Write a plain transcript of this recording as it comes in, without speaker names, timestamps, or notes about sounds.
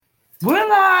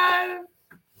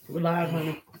We're live,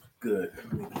 honey. Good.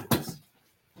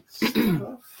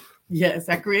 Yes,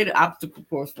 I create an obstacle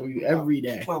course for you every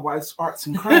day. My wife's arts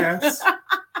and crafts.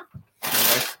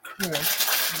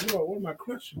 What am I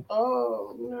crushing?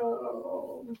 Oh,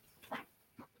 no.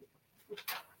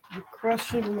 You're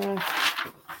crushing my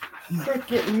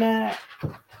cricket mat.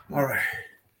 All right.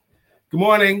 Good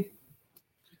morning.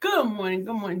 Good morning.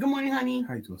 Good morning. Good morning, honey.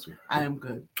 How you doing, sir? I am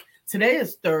good. Today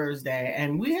is Thursday,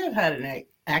 and we have had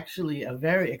actually a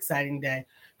very exciting day.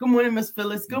 Good morning, Miss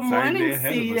Phyllis. Good morning,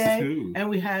 CJ. And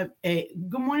we have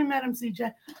good morning, Madam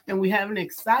CJ. And we have an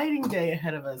exciting day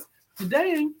ahead of us.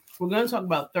 Today, we're going to talk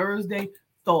about Thursday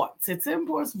thoughts. It's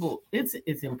impossible. It's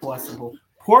impossible.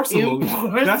 Impossible.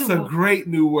 That's a great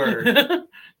new word.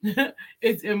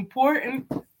 It's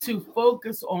important to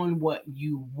focus on what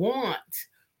you want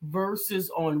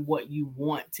versus on what you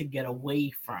want to get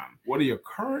away from. What are your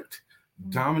current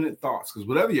dominant thoughts? Because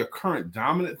whatever your current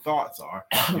dominant thoughts are,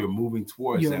 you're moving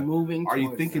towards them. Are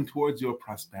you thinking towards your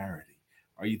prosperity?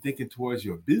 Are you thinking towards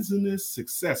your business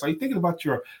success? Are you thinking about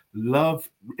your love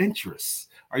interests?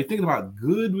 Are you thinking about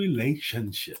good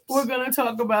relationships? We're going to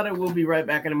talk about it. We'll be right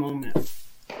back in a moment.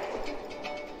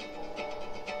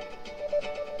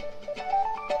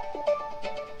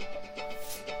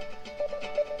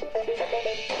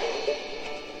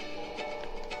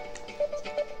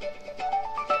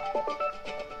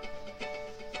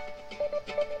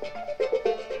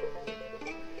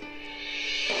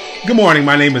 Good morning.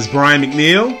 My name is Brian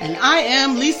McNeil. And I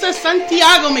am Lisa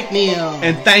Santiago McNeil.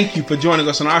 And thank you for joining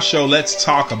us on our show, Let's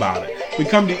Talk About It. We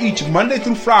come to each Monday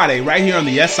through Friday right here on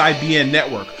the SIBN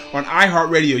network, on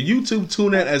iHeartRadio, YouTube,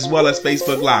 TuneIn, as well as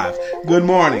Facebook Live. Good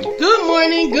morning. Good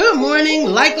morning. Good morning.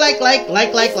 Like.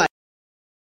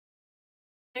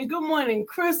 And good morning,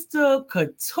 Crystal,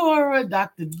 Katora,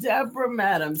 Dr. Deborah,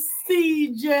 Madam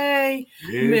CJ,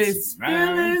 Miss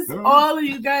Phyllis, all of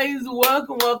you guys,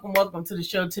 welcome to the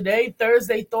show today.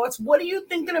 Thursday Thoughts. What are you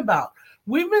thinking about?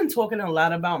 We've been talking a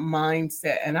lot about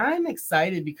mindset, and I'm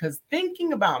excited because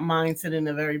thinking about mindset in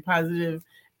a very positive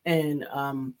and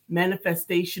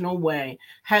manifestational way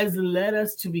has led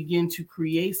us to begin to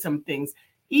create some things,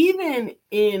 even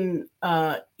in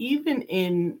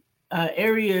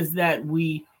areas that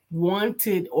we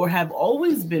wanted or have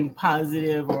always been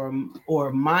positive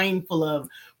or mindful of.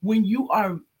 When you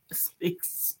are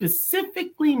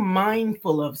specifically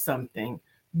mindful of something,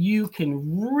 you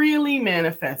can really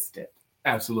manifest it.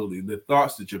 Absolutely. The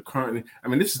thoughts that you're currently,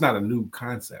 this is not a new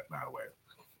concept, by the way,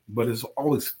 but it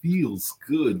always feels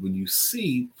good when you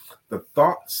see the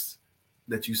thoughts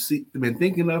that you've been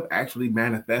thinking of actually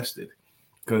manifested,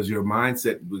 because your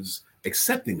mindset was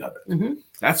accepting of it. Mm-hmm.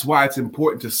 That's why it's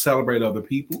important to celebrate other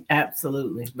people.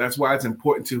 Absolutely. That's why it's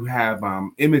important to have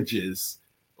images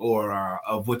or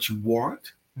of what you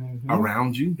want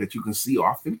around you that you can see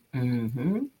often,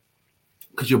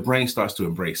 because your brain starts to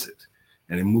embrace it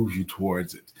and it moves you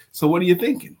towards it. So what are you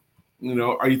thinking?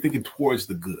 Are you thinking towards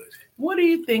the good? What are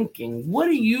you thinking? What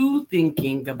are you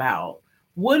thinking about?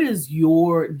 What is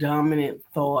your dominant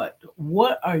thought?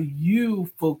 What are you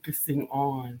focusing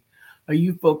on? Are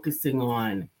you focusing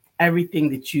on everything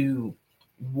that you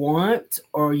want,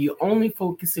 or are you only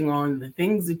focusing on the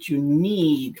things that you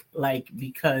need,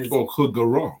 because... Or could go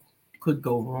wrong. Could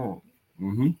go wrong.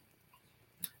 Mm-hmm.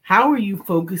 How are you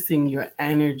focusing your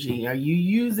energy? Are you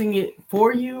using it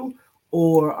for you,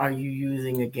 or are you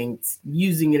using it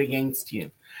against you?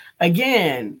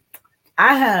 Again,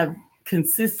 I have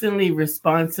consistently,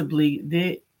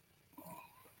 responsibly...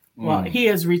 he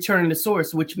has returned to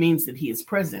source, which means that he is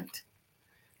present.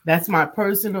 That's my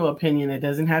personal opinion. It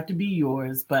doesn't have to be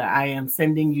yours, but I am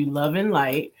sending you love and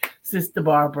light, Sister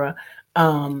Barbara.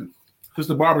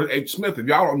 Sister Barbara H. Smith. If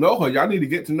y'all don't know her, y'all need to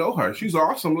get to know her. She's an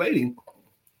awesome lady.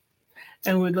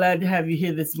 And we're glad to have you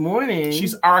here this morning.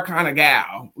 She's our kind of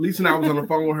gal. Lisa and I was on the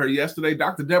phone with her yesterday.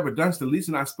 Dr. Deborah Dunstan.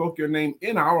 Lisa and I spoke your name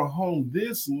in our home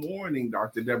this morning,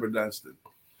 Dr. Deborah Dunstan.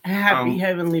 Happy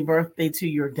heavenly birthday to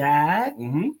your dad.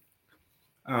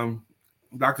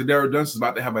 Dr. Deborah Dunstan is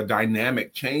about to have a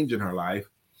dynamic change in her life,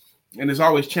 and it's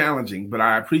always challenging, but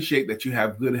I appreciate that you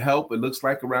have good help, it looks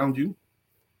like, around you.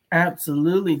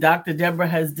 Absolutely. Dr. Deborah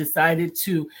has decided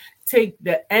to take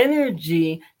the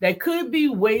energy that could be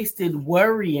wasted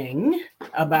worrying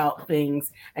about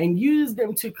things and use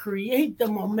them to create the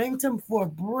momentum for a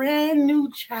brand new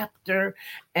chapter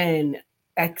and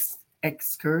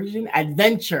adventure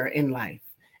in life.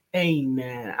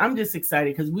 Amen. I'm just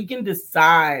excited because we can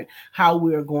decide how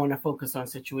we're going to focus on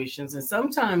situations. And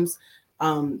sometimes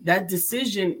that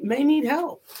decision may need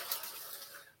help.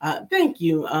 Thank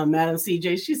you, Madam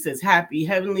CJ. She says, happy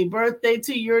heavenly birthday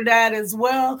to your dad as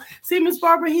well. See, Miss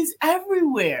Barbara, he's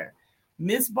everywhere.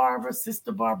 Miss Barbara,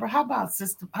 Sister Barbara. How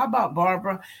about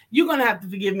Barbara? You're gonna have to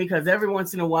forgive me because every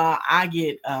once in a while I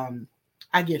get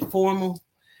formal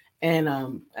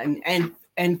and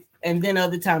then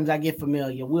other times I get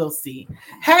familiar. We'll see.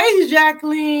 Hey,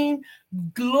 Jacqueline.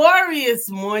 Glorious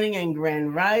morning and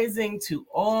grand rising to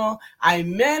all. I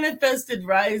manifested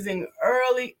rising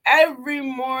early every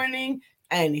morning,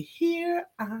 and here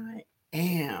I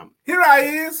am. Here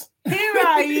I is.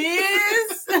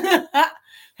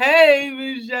 Hey,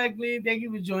 Ms. Jacqueline, thank you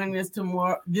for joining us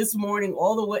this morning,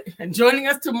 all the way, and joining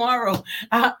us tomorrow.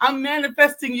 I'm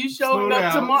manifesting you showing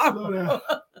up tomorrow.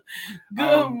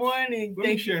 Good morning. Let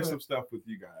me share some stuff with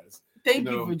you guys. Thank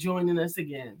you for joining us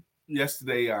again.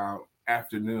 Yesterday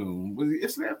afternoon, was it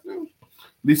yesterday afternoon?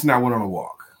 Lisa and I went on a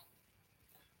walk.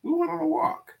 We went on a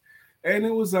walk, and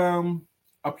it was a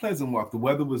pleasant walk. The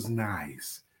weather was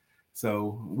nice.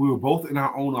 So we were both in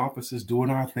our own offices doing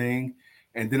our thing.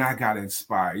 And then I got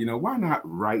inspired. Why not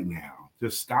right now?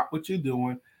 Just stop what you're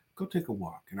doing. Go take a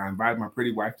walk. And I invited my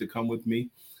pretty wife to come with me.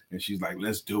 And she's like,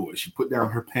 let's do it. She put down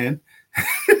her pen.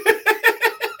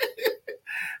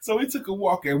 So we took a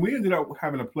walk. And we ended up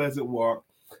having a pleasant walk.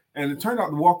 And it turned out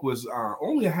the walk was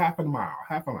only a half a mile.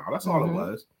 That's all it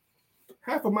was.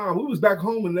 Half a mile. We was back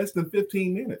home in less than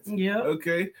 15 minutes. Yeah.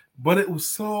 Okay. But it was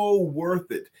so worth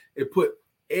it. It put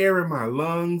air in my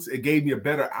lungs. It gave me a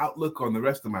better outlook on the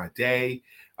rest of my day.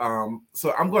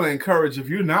 So I'm going to encourage, if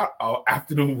you're not an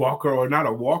afternoon walker or not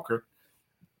a walker,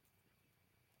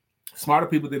 smarter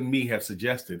people than me have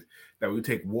suggested that we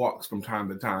take walks from time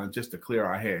to time just to clear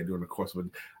our head during the course of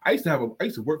it. I used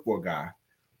to work for a guy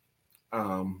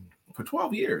for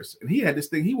 12 years, and he had this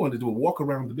thing. He wanted to do a walk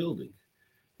around the building.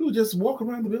 He would just walk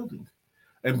around the building.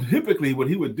 And typically what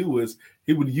he would do is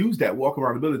he would use that walk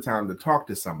around the building time to talk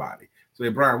to somebody. So, hey,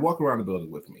 Brian, walk around the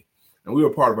building with me. And we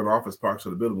were part of an office park, so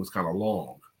the building was kind of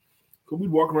long. So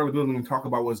we'd walk around the building and talk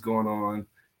about what's going on,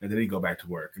 and then he'd go back to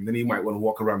work. And then he might want to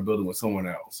walk around the building with someone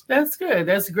else. That's good.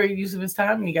 That's a great use of his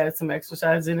time. And he got some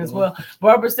exercise in as well.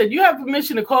 Barbara said, you have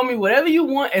permission to call me whatever you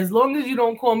want, as long as you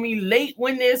don't call me late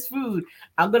when there's food.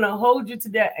 I'm going to hold you to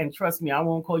that. And trust me, I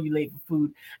won't call you late for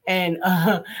food. And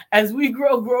as we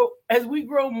grow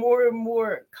more and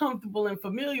more comfortable and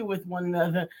familiar with one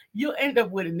another, you'll end up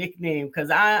with a nickname,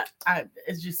 because I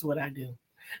it's just what I do.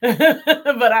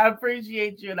 But I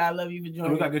appreciate you and I love you for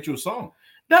joining. We got to get you a song.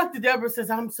 Dr. Deborah says,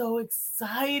 I'm so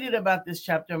excited about this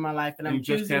chapter of my life, and I'm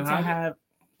choosing to have,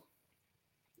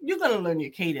 you're going to learn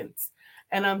your cadence,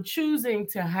 and I'm choosing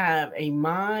to have a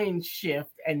mind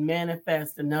shift and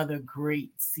manifest another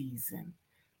great season.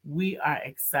 We are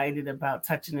excited about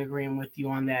touching and agreeing with you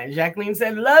on that. Jacqueline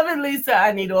said, love it, Lisa.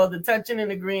 I need all the touching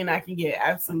and agreeing I can get.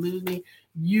 Absolutely.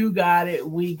 You got it.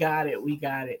 We got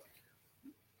it.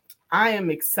 I am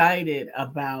excited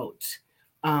about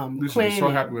Lisa, I'm so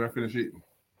happy when I finish eating.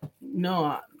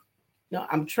 No,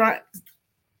 I'm trying.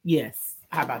 Yes.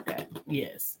 How about that?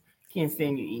 Yes. Can't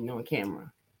stand you eating on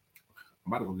camera.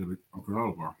 I'm about to go get a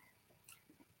granola bar.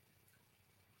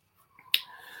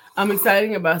 I'm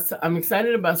excited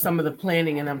about some of the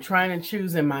planning, and I'm trying to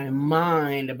choose in my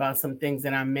mind about some things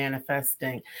that I'm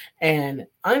manifesting, and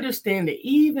understand that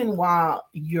even while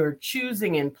you're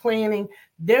choosing and planning,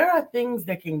 there are things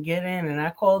that can get in, and I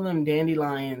call them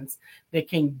dandelions that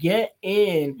can get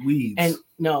in. Weeds. And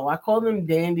no, I call them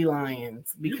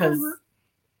dandelions because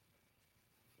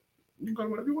you can go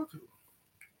whatever you want to.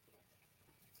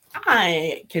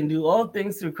 I can do all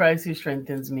things through Christ who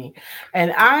strengthens me.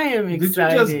 And I am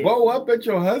excited. Did you just bow up at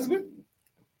your husband?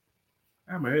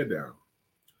 I have my head down.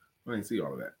 I didn't see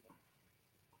all of that.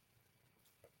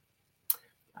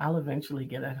 I'll eventually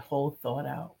get that whole thought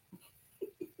out.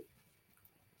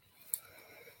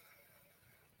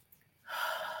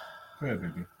 Go ahead,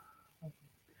 baby.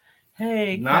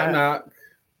 Hey. Knock.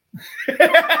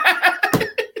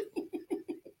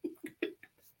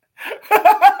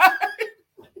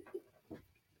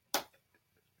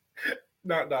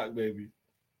 Knock, baby.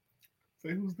 Say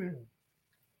who's there.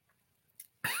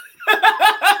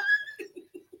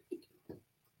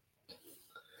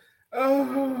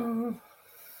 Oh.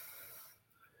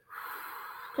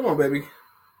 Come on, baby.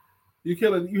 You're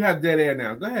killing. You have dead air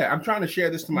now. Go ahead. I'm trying to share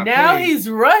this to my now page. He's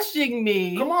rushing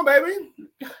me. Come on, baby.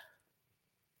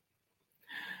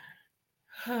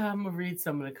 I'm going to read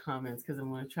some of the comments because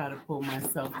I'm going to try to pull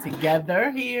myself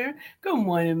together here. Good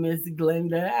morning, Miss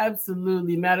Glenda.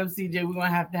 Absolutely. Madam CJ, we're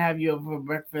going to have you over for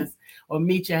breakfast or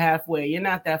meet you halfway. You're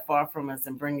not that far from us,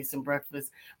 and bring you some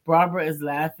breakfast. Barbara is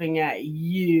laughing at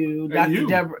you. Dr.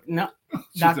 Deborah, no,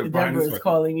 Dr. Deborah is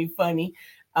calling you funny.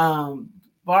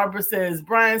 Barbara says,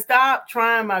 Brian, stop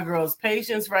trying my girl's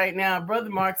patience right now.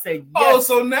 Brother Mark said, yes. Oh,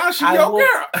 so now she's your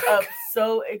girl.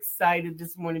 so excited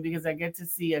this morning because I get to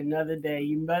see another day.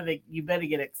 You better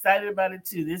get excited about it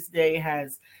too. This day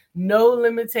has no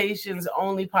limitations,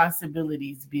 only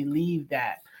possibilities. Believe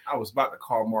that. I was about to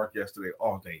call Mark yesterday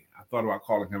all day. I thought about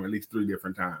calling him at least 3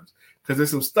 different times because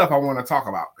there's some stuff I want to talk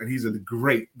about, and he's a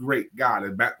great guy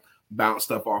to bounce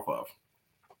stuff off of.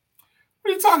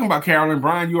 What are you talking about, Carolyn?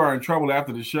 Brian, you are in trouble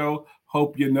after the show.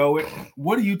 Hope you know it.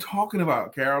 What are you talking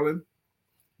about, Carolyn?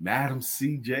 Madam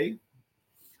CJ.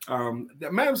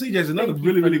 Madam CJ is another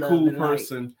really cool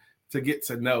person to get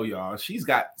to know, y'all. She's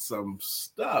got some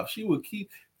stuff. She will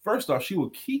keep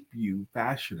you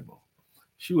fashionable.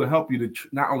 She will help you to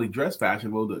not only dress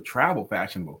fashionable, but travel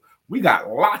fashionable. We got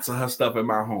lots of her stuff in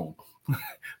my home.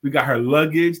 We got her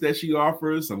luggage that she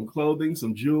offers, some clothing,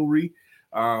 some jewelry.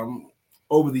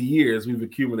 Over the years, we've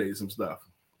accumulated some stuff.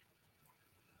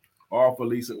 All for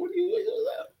Lisa. What do you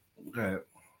do? Go ahead.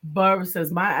 Barbara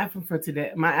says, my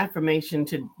affirmation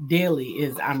to daily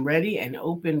is I'm ready and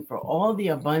open for all the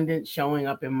abundance showing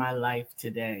up in my life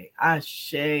today.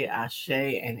 Ashe, ashe,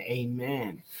 and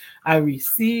amen. I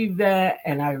receive that,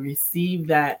 and I receive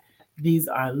that these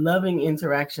are loving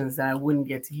interactions that I wouldn't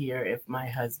get to hear if my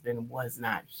husband was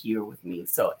not here with me.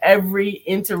 So every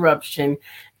interruption,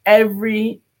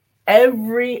 every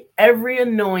annoyance,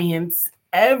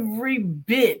 every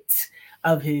bit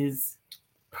of his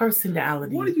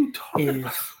personality what are you talking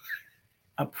about?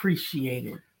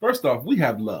 Appreciated. First off, we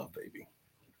have love, baby.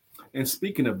 And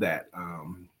speaking of that,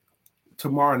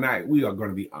 tomorrow night we are going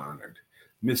to be honored.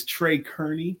 Miss Trey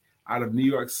Kearney out of New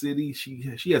York City.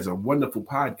 She has a wonderful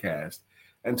podcast.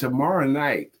 And tomorrow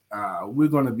night, we're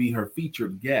going to be her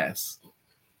featured guest.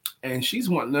 And she's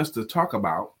wanting us to talk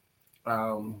about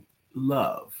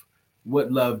love,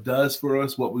 what love does for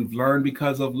us, what we've learned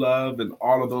because of love, and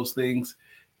all of those things.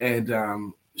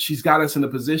 And she's got us in a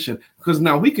position because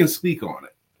now we can speak on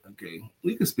it. Okay,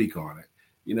 we can speak on it.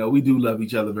 You know, we do love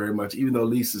each other very much, even though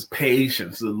Lisa's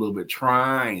patience is a little bit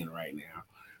trying right now.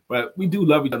 But we do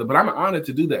love each other. But I'm honored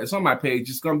to do that. It's on my page.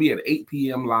 It's going to be at 8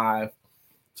 p.m. live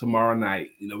tomorrow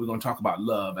night. You know, we're going to talk about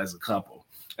love as a couple.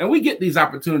 And we get these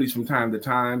opportunities from time to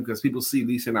time because people see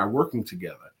Lisa and I working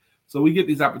together. So we get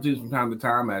these opportunities from time to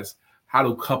time as how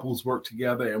do couples work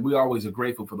together. And we always are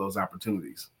grateful for those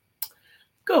opportunities.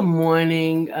 Good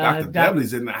morning. Dr.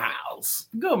 Beverly's in the house.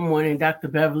 Good morning, Dr.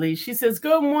 Beverly. She says,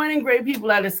 good morning, great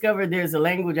people. I discovered there's a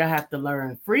language I have to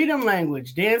learn. Freedom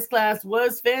language. Dance class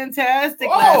was fantastic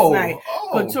last night.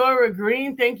 Katura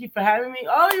Green, thank you for having me.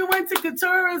 Oh, you went to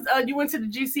Katura's? You went to the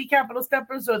GC Capital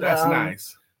Steppers? Or That's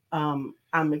nice. I'm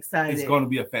excited. It's going to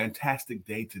be a fantastic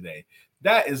day today.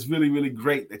 That is really, really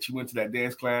great that you went to that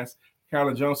dance class.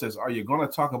 Carolyn Jones says, are you going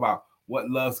to talk about what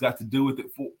love's got to do with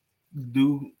it?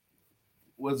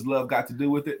 What's love got to do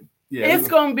with it? Yeah, it's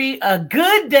going to be a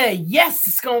good day. Yes,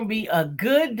 it's going to be a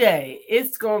good day.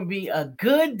 It's going to be a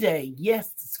good day.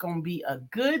 Yes, it's going to be a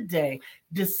good day.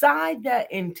 Decide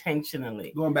that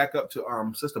intentionally. Going back up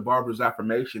to Sister Barbara's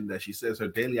affirmation that she says her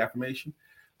daily affirmation.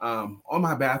 On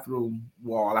my bathroom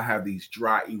wall, I have these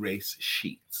dry erase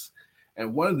sheets.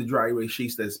 And one of the dry erase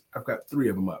sheets, I've got 3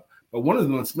 of them up. But one of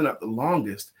them that's been up the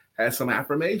longest has some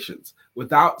affirmations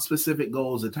without specific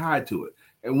goals tied to it.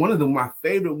 And one of them, my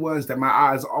favorite ones that my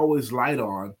eyes always light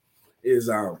on is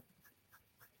that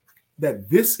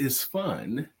this is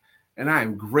fun and I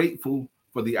am grateful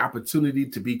for the opportunity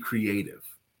to be creative.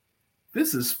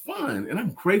 This is fun and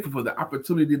I'm grateful for the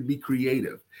opportunity to be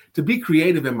creative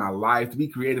in my life, to be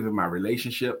creative in my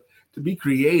relationship, to be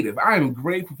creative. I am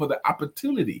grateful for the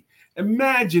opportunity.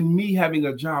 Imagine me having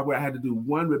a job where I had to do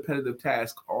one repetitive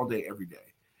task all day, every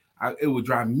day. It would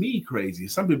drive me crazy.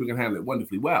 Some people can handle it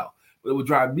wonderfully well. But it would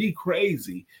drive me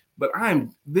crazy. But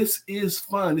this is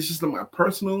fun. It's just my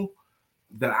personal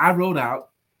that I wrote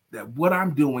out that what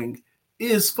I'm doing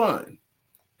is fun.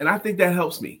 And I think that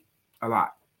helps me a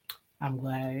lot. I'm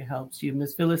glad it helps you.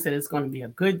 Miss Phyllis said it's going to be a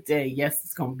good day. Yes,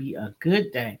 it's going to be a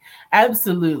good day.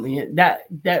 Absolutely.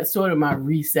 That's sort of my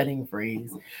resetting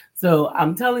phrase. So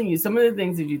I'm telling you, some of the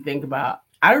things that you think about,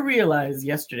 I realized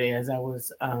yesterday as I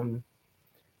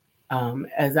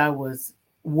was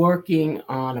working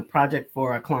on a project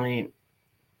for a client,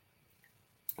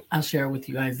 I'll share with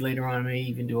you guys later on, I may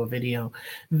even do a video,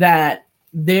 that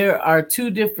there are 2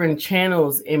 different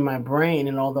channels in my brain.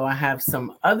 And although I have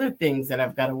some other things that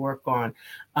I've got to work on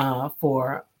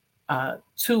for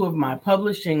 2 of my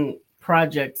publishing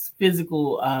projects,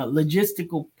 physical,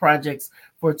 logistical projects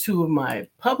for two of my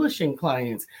publishing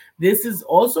clients. This is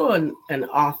also an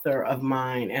author of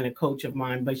mine and a coach of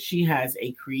mine, but she has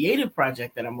a creative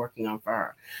project that I'm working on for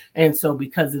her. And so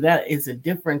because of that, it's a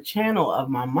different channel of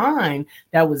my mind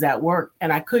that was at work,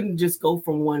 and I couldn't just go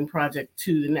from one project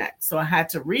to the next. So I had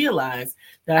to realize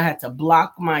that I had to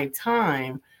block my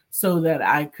time so that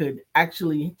I could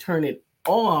actually turn it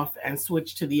off and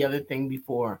switch to the other thing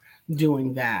before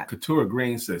doing that. Katura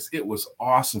Green says, it was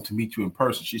awesome to meet you in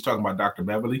person. She's talking about Dr.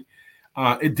 Beverly.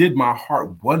 It did my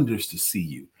heart wonders to see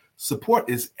you. Support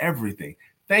is everything.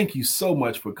 Thank you so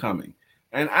much for coming.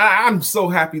 And I'm so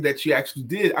happy that you actually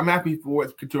did. I'm happy for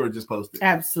what Katura just posted.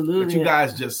 Absolutely. That you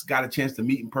guys just got a chance to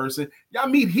meet in person. Y'all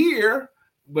meet here,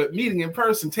 but meeting in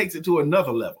person takes it to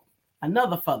another level.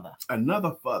 Another further.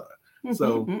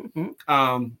 So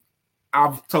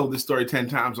I've told this story 10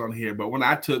 times on here, but when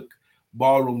I took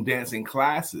ballroom dancing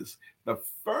classes, the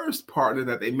first partner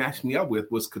that they matched me up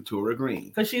with was Katura Green.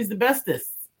 Because she's the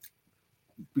bestest.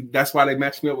 That's why they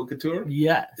matched me up with Katura?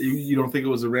 Yes. You don't think it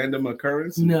was a random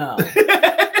occurrence? No.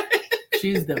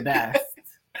 She's the best.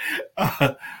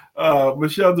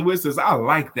 Michelle DeWitt says, I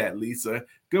like that, Lisa.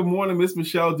 Good morning, Miss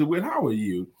Michelle DeWitt. How are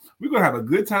you? We're going to have a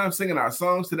good time singing our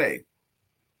songs today.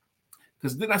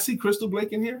 Because didn't I see Crystal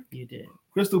Blake in here? You did.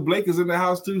 Crystal Blake is in the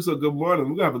house too, so good morning.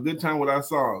 We're going to have a good time with our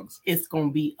songs. It's going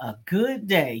to be a good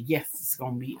day. Yes, it's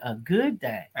going to be a good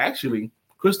day. Actually,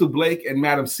 Crystal Blake and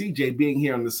Madam CJ being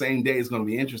here on the same day is going to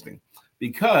be interesting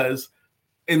because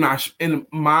in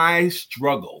my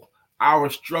struggle, our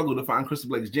struggle to find Crystal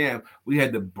Blake's jam, we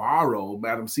had to borrow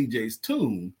Madam CJ's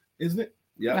tune, isn't it?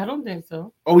 Yeah. I don't think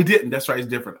so. Oh, we didn't. That's right. It's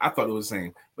different. I thought it was the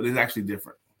same, but it's actually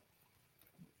different.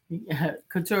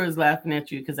 Couture is laughing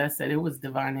at you because I said it was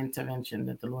divine intervention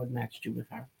that the Lord matched you with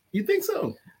her. You think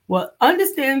so? Well,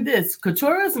 understand this.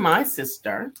 Couture is my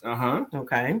sister.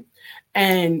 Okay.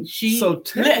 And she... So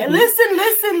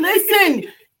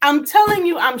listen. I'm telling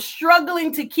you, I'm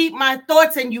struggling to keep my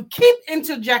thoughts and you keep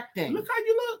interjecting. Look how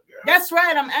you look, girl. That's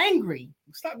right. I'm angry.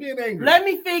 Stop being angry. Let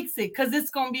me fix it because it's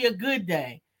going to be a good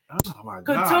day. Oh, my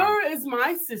God. Couture is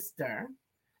my sister.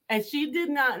 And she did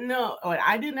not know, or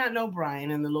I did not know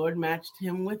Brian, and the Lord matched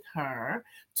him with her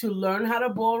to learn how to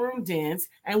ballroom dance.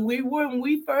 And when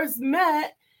we first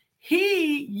met,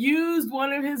 he used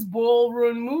one of his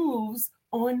ballroom moves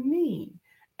on me.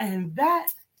 And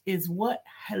that is what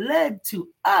led to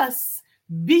us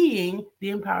being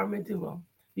the empowerment duo.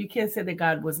 You can't say that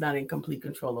God was not in complete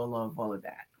control of all of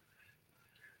that.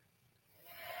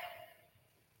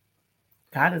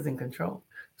 God is in control.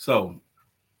 So,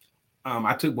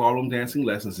 I took ballroom dancing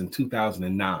lessons in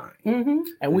 2009.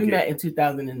 And we met in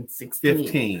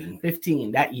 2016.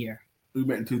 15, that year. We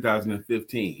met in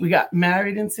 2015. We got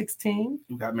married in 16.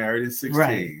 We got married in 16.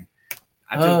 Right.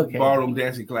 I took ballroom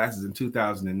dancing classes in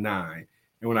 2009.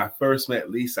 And when I first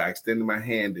met Lisa, I extended my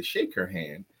hand to shake her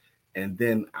hand. And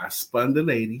then I spun the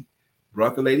lady,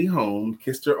 brought the lady home,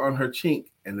 kissed her on her chink,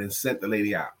 and then sent the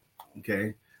lady out.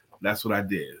 Okay? That's what I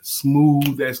did.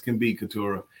 Smooth as can be,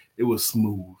 Katura. It was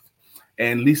smooth.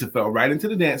 And Lisa fell right into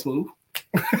the dance move.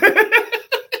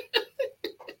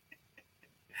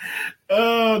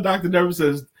 Oh, Dr. Deborah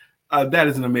says, that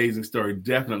is an amazing story.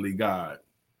 Definitely God.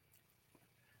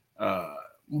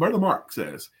 Brother Mark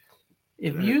says,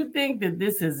 if you think that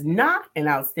this is not an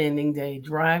outstanding day,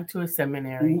 drive to a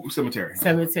cemetery.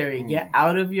 Cemetery. Get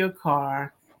out of your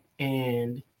car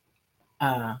and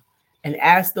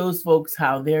ask those folks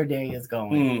how their day is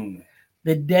going.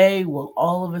 The day will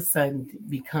all of a sudden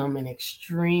become an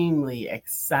extremely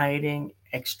exciting,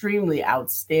 extremely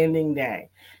outstanding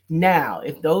day. Now,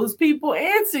 if those people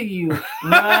answer you,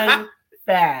 run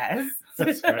fast.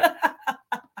 That's right.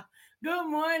 Good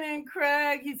morning,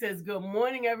 Craig. He says, good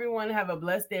morning, everyone. Have a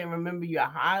blessed day. And remember, you're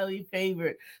highly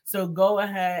favored. So go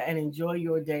ahead and enjoy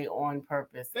your day on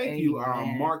purpose. Thank you,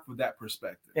 Mark, for that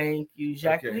perspective. Thank you.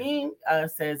 Jacqueline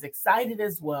says, excited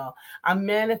as well. I'm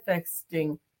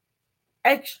manifesting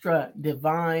extra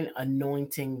divine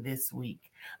anointing this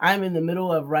week. I'm in the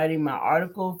middle of writing my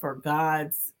article for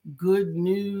God's Good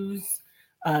News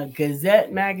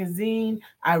Gazette magazine.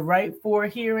 I write for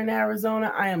here in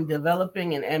Arizona. I am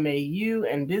developing an MAU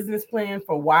and business plan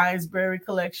for Wiseberry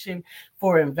Collection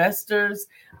for investors.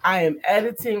 I am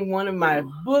editing one of my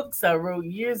books I wrote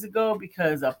years ago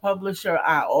because a publisher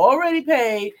I already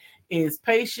paid is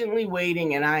patiently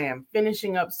waiting, and I am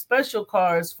finishing up special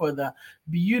cards for the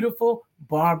beautiful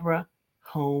Barbara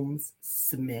Holmes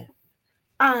Smith.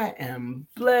 I am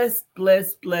blessed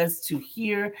to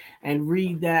hear and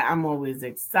read that. I'm always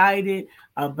excited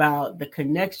about the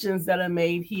connections that are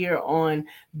made here on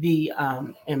the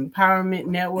Empowerment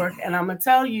Network. And I'm going to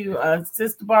tell you,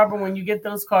 Sister Barbara, when you get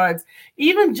those cards,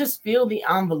 even just feel the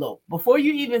envelope. Before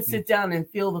you even sit down and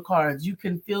feel the cards, you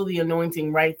can feel the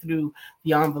anointing right through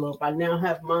the envelope. I now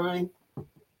have mine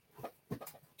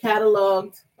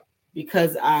cataloged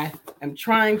because I am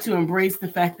trying to embrace the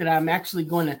fact that I'm actually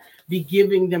going to be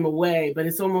giving them away, but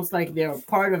it's almost like they're a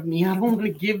part of me. I don't want to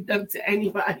give them to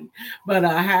anybody, but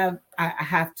I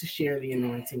have to share the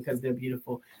anointing because they're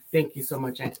beautiful. Thank you so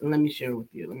much. Let me share with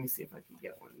you. Let me see if I can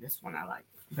get one. This one I like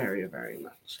very, very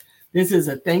much. This is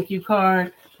a thank you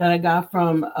card that I got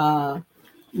from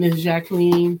Ms.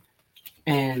 Jacqueline,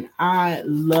 and I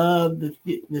love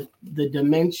the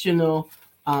dimensional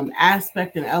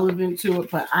aspect and element to it,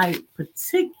 but I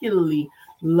particularly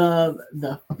love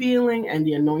the feeling and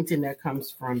the anointing that comes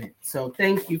from it. So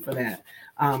thank you for that.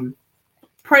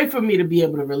 Pray for me to be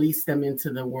able to release them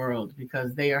into the world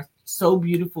because they are so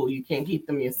beautiful. You can't keep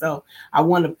them yourself. I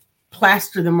want to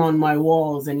plaster them on my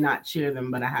walls and not share them,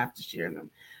 but I have to share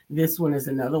them. This one is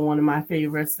another one of my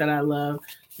favorites that I love.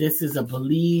 This is a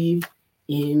Believe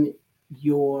in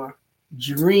Your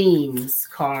Dreams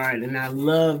card, and I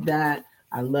love that.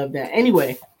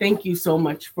 Anyway, thank you so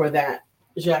much for that,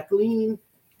 Jacqueline.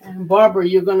 And Barbara,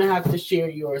 you're going to have to share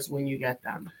yours when you get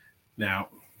them. Now,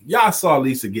 y'all saw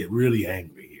Lisa get really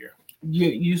angry here.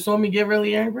 You saw me get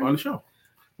really angry? On the show.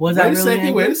 Was I really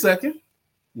angry? Wait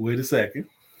a second.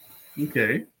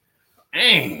 Okay.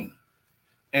 Dang.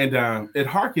 And it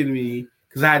harkened me,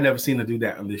 because I had never seen her do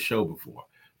that on this show before,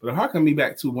 but it harkened me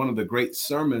back to one of the great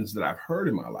sermons that I've heard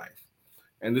in my life.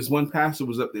 And this one pastor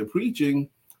was up there preaching,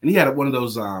 and he had one of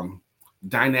those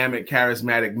dynamic,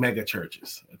 charismatic mega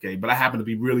churches. Okay. But I happened to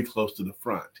be really close to the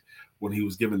front when he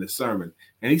was giving this sermon.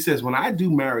 And he says, when I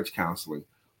do marriage counseling,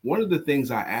 one of the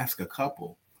things I ask a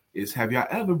couple is, have y'all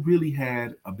ever really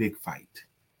had a big fight?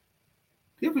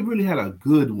 Have you ever really had a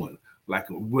good one? Like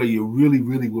where you really,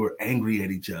 really were angry at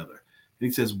each other? And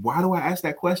he says, why do I ask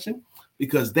that question?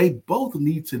 Because they both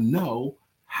need to know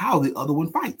how the other one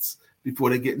fights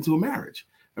before they get into a marriage.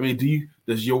 I mean,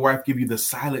 does your wife give you the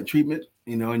silent treatment,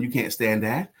 and you can't stand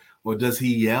that? Or does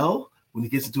he yell when he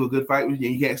gets into a good fight with you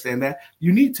and you can't stand that?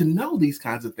 You need to know these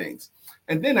kinds of things.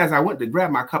 And then as I went to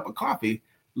grab my cup of coffee,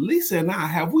 Lisa and I,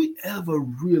 have we ever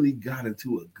really got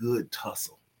into a good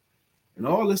tussle? In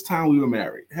all this time we were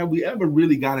married, have we ever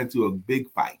really got into a big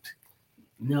fight?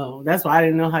 No, that's why I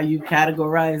didn't know how you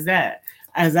categorize that.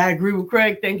 As I agree with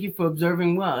Craig, thank you for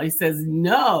observing well. He says,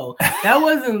 no, that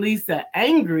wasn't Lisa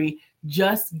angry,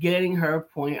 just getting her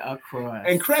point across.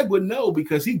 And Craig would know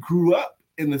because he grew up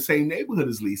in the same neighborhood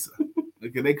as Lisa.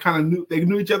 Okay, they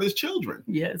knew each other's children.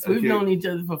 Yes, we've known each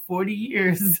other for 40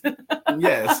 years.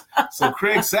 Yes. So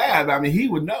Craig Saab, he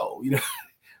would know,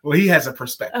 Well, he has a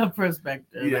perspective. Yeah,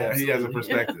 absolutely. He has a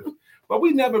perspective. But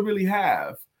we never really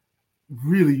have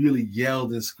really, really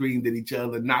yelled and screamed at each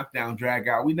other, knocked down, drag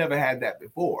out. We never had that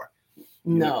before.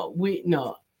 No.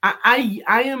 I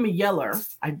am a yeller.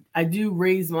 I do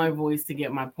raise my voice to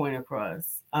get my point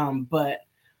across. But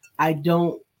we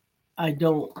don't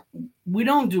argue.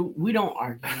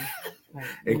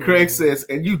 And Craig says,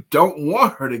 and you don't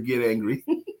want her to get angry.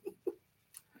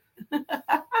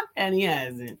 And he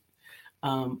hasn't.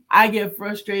 I get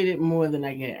frustrated more than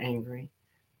I get angry.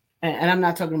 And I'm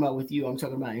not talking about with you. I'm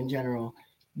talking about in general.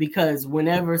 Because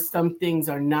whenever some things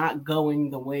are not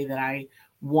going the way that I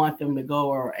want them to go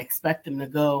or expect them to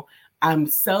go, I'm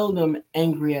seldom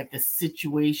angry at the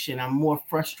situation. I'm more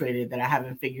frustrated that I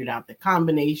haven't figured out the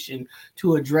combination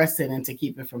to address it and to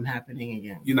keep it from happening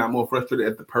again. You're not more frustrated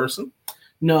at the person?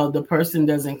 No, the person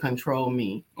doesn't control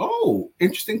me. Oh,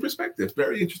 interesting perspective.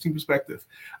 Very interesting perspective.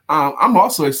 I'm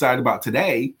also excited about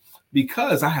today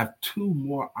because I have 2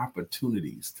 more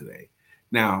opportunities today.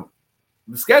 Now,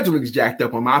 the scheduling is jacked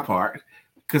up on my part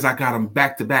because I got them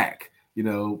back to back,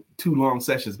 2 long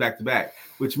sessions back to back,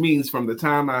 which means from the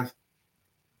time I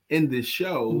end this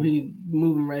show, we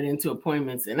moving right into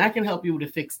appointments, and I can help you to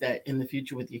fix that in the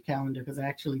future with your calendar because I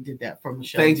actually did that for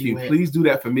Michelle. Thank you. Please do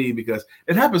that for me because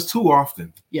it happens too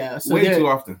often. Yeah, so way too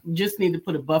often. Just need to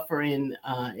put a buffer in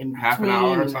half between an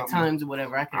hour or the times or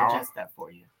whatever. I can adjust that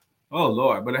for you. Oh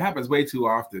Lord, but it happens way too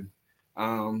often.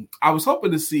 I was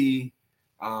hoping to see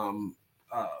Morris.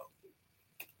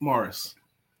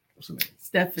 What's her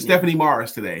name? Stephanie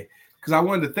Morris today. Because I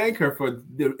wanted to thank her for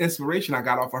the inspiration I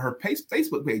got off of her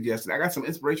Facebook page yesterday. I got some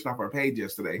inspiration off her page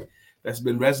yesterday that's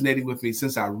been resonating with me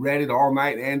since I read it all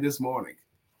night and this morning.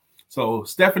 So,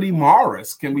 Stephanie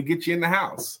Morris, can we get you in the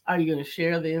house? Are you going to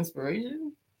share the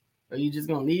inspiration? Or are you just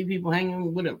gonna leave people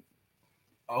hanging with them?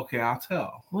 Okay, I'll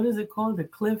tell. What is it called? The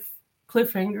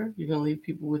cliffhanger? You're gonna leave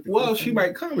people with the Well, she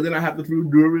might come, and then I have to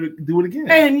do it again.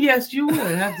 And yes, you would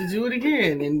have to do it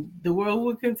again, and the world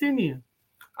will continue.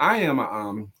 I am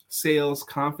a sales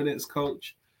confidence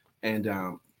coach, and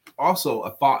also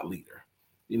a thought leader.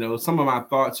 You know, some of my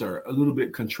thoughts are a little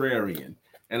bit contrarian,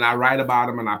 and I write about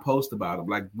them and I post about them.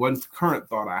 Like one current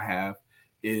thought I have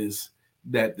is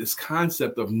that this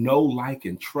concept of know, like,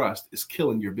 and trust is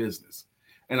killing your business.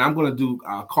 And I'm going to do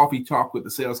a coffee talk with the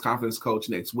sales confidence coach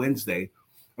next Wednesday.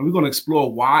 And we're going to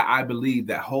explore why I believe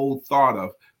that whole thought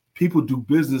of people do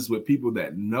business with people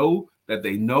that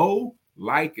they know,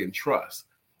 like, and trust.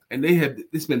 And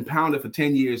it's been pounded for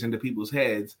 10 years into people's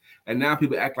heads. And now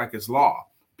people act like it's law.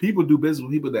 People do business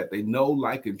with people that they know,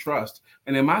 like, and trust.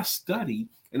 And in my study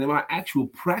and in my actual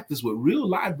practice with real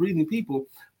live breathing people,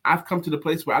 I've come to the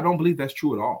place where I don't believe that's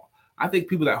true at all. I think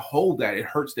people that hold that, it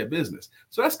hurts their business.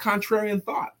 So that's contrarian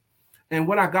thought. And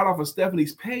what I got off of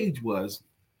Stephanie's page was,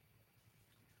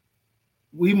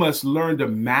 we must learn to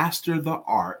master the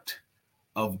art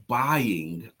of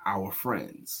buying our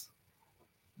friends.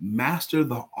 Master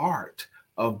the art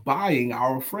of buying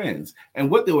our friends.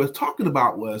 And what they were talking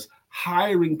about was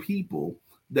hiring people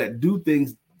that do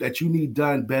things that you need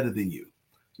done better than you.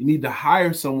 You need to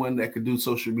hire someone that could do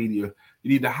social media.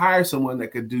 You need to hire someone that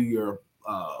could do your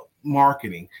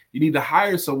marketing. You need to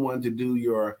hire someone to do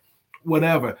your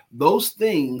whatever. Those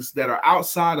things that are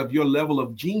outside of your level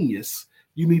of genius,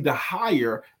 you need to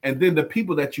hire. And then the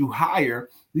people that you hire,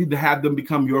 you need to have them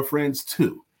become your friends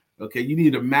too. Okay, you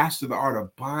need to master the art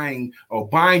of buying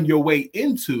your way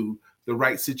into the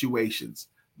right situations,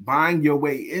 buying your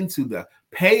way into the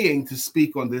paying to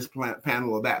speak on this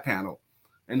panel or that panel.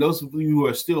 And those of you who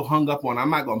are still hung up on,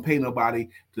 I'm not going to pay nobody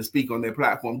to speak on their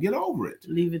platform, get over it.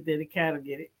 Leave it there, the cat will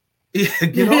get it.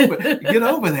 Get over that.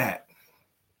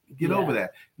 Get over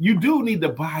that. You do need to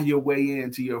buy your way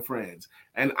into your friends.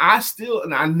 And I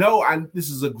know this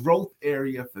is a growth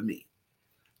area for me,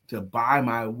 to buy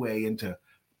my way into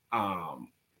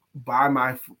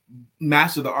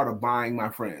master the art of buying my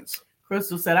friends.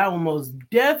 Crystal said, I will most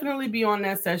definitely be on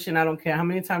that session. I don't care how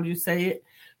many times you say it,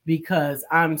 because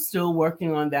I'm still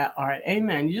working on that art.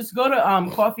 Amen. You just go to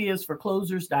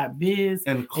coffeeisforclosers.biz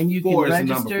and you can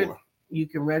register. You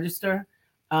can register.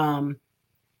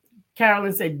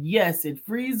 Carolyn said, yes, it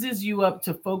freezes you up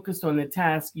to focus on the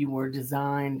task you were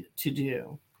designed to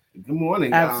do. Good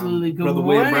morning. Absolutely. Good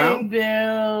morning,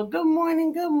 Bill. Good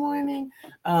morning. Good morning.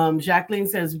 Jacqueline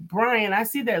says, Brian, I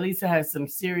see that Lisa has some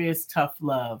serious tough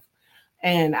love,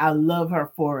 and I love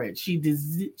her for it. She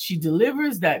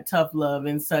delivers that tough love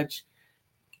in such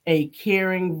a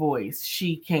caring voice.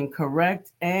 She can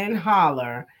correct and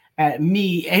holler at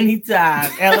me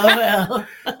anytime. LOL.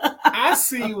 I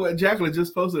see what Jacqueline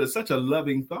just posted as such a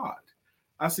loving thought.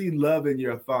 I see love in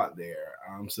your thought there,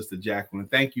 Sister Jacqueline.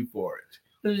 Thank you for it.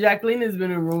 So Jacqueline has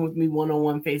been in a room with me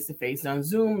one-on-one, face-to-face on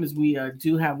Zoom, as we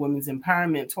do have women's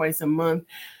empowerment twice a month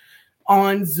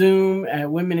on Zoom at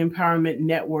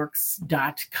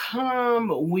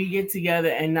womenempowermentnetworks.com. We get together,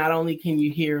 and not only can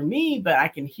you hear me, but I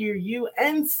can hear you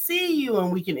and see you,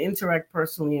 and we can interact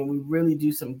personally, and we really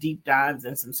do some deep dives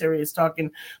and some serious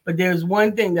talking. But there's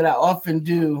one thing that I often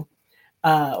do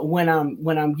when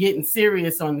I'm getting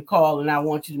serious on the call, and I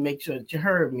want you to make sure that you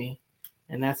heard me,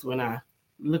 and that's when I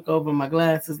look over my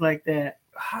glasses like that.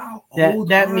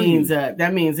 That means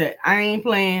that I ain't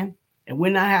playing, and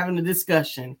we're not having a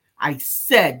discussion. I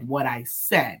said what I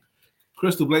said.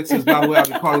 Crystal Blake says, by the way, I'll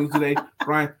be calling you today.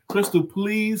 Brian, Crystal,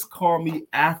 please call me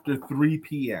after 3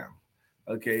 p.m.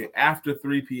 Okay, after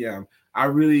 3 p.m. I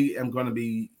really am going to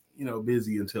be,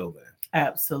 busy until then.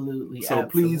 Absolutely. So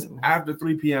please, after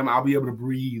 3 p.m., I'll be able to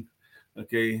breathe.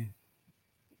 Okay.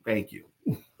 Thank you.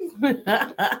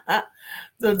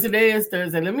 So today is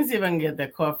Thursday. Let me see if I can get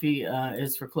that Coffee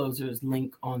is for Closers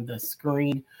link on the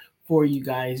screen for you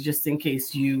guys, just in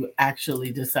case you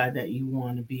actually decide that you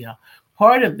want to be a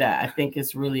part of that. I think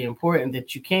it's really important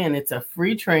that you can. It's a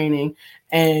free training,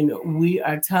 and we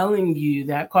are telling you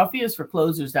that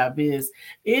coffeeisforclosers.biz.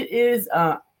 It is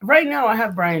right now. I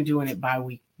have Brian doing it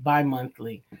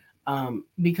bi-monthly,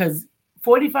 because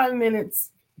 45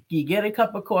 minutes, you get a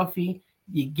cup of coffee,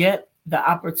 you get the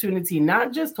opportunity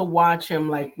not just to watch him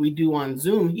like we do on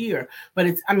Zoom here, but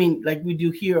like we do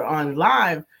here on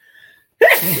live,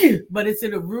 but it's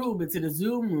in a room, it's in a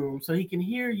Zoom room, so he can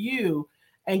hear you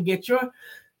and get your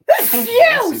and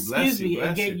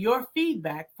get your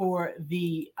feedback for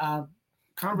the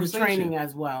training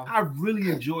as well. I really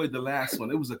enjoyed the last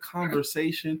one. It was a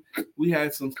conversation. We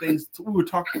had some things we were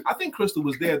talking. I think Crystal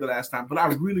was there the last time, but I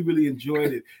really, really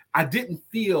enjoyed it. I didn't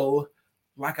feel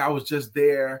like I was just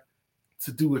there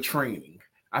to do a training.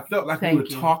 I felt like we were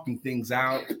talking things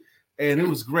out, and it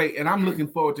was great. And I'm looking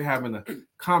forward to having a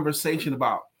conversation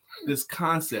about this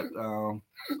concept.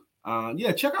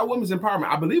 Check out Women's Empowerment.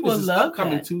 I believe it's this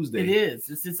upcoming Tuesday. It is.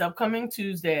 It's this upcoming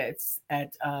Tuesday. It's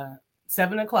at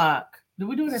 7:00. Do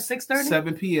we do it at 6:30?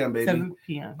 7 p.m., baby. 7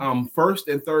 p.m. First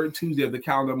and third Tuesday of the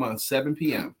calendar month, 7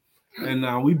 p.m.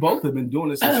 And we both have been doing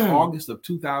this since August of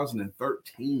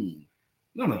 2013.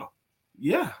 No.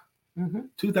 Yeah.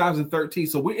 2013.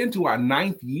 So we're into our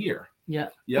 9th year. Yeah.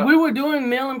 We were doing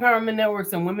male empowerment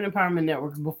networks and women empowerment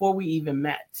networks before we even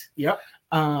met. Yep.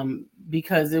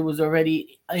 Because it was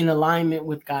already in alignment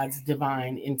with God's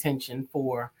divine intention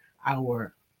for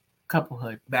our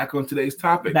couplehood. Back on today's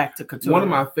topic. Back to Keturah. One of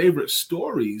my favorite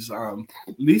stories.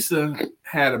 Lisa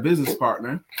has a business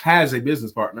partner.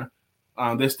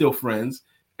 They're still friends.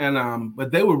 And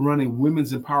but they were running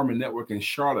Women's Empowerment Network in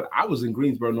Charlotte. I was in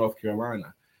Greensboro, North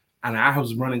Carolina. And I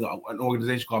was running an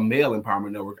organization called Male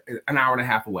Empowerment Network an hour and a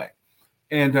half away.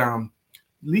 And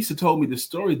Lisa told me the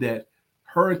story that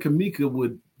her and Kamika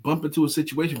would bump into a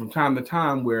situation from time to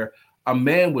time where a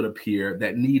man would appear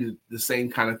that needed the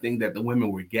same kind of thing that the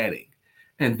women were getting.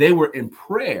 And they were in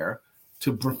prayer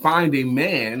to find a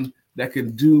man that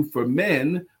could do for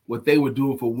men what they were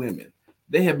doing for women.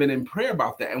 They had been in prayer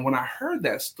about that. And when I heard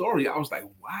that story, I was like,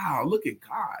 wow, look at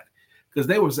God. Because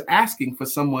they was asking for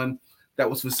someone that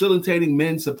was facilitating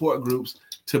men's support groups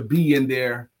to be in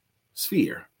their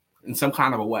sphere in some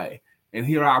kind of a way. And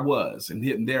here I was,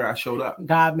 and there I showed up.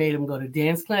 God made him go to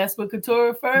dance class with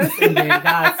Keturah first, and then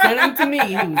God sent him to me.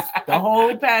 He was the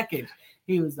whole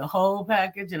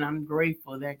package. And I'm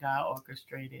grateful that God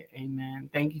orchestrated. Amen.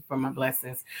 Thank you for my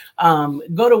blessings.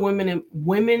 Go to Women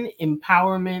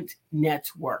Empowerment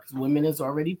Networks. Women is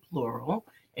already plural.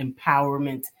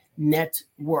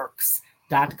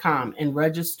 Empowermentnetworks.com and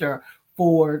register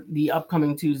for the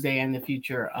upcoming Tuesday and the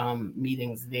future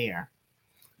meetings there.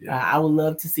 Yeah. I would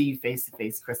love to see you face to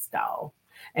face, Crystal.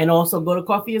 And also go to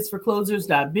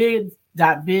coffeeisforclosers.biz.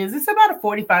 It's about a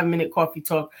 45-minute coffee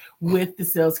talk with the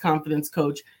sales confidence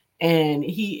coach. And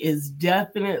he is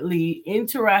definitely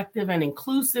interactive and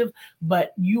inclusive,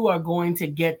 but you are going to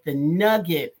get the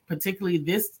nugget, particularly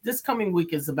this coming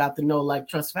week is about the know, like,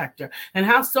 trust factor and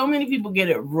how so many people get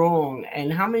it wrong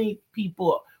and how many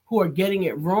people who are getting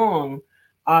it wrong,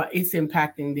 it's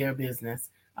impacting their business.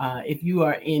 If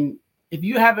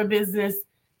you have a business,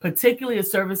 particularly a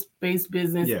service-based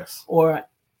business, yes, or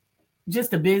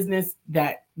just a business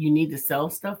that you need to sell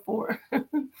stuff for,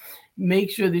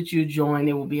 make sure that you join.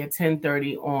 It will be at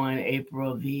 10:30 on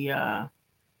April the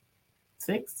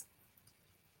 6th.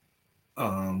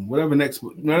 Whatever next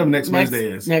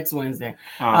Wednesday is. Next Wednesday.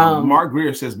 Mark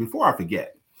Greer says, before I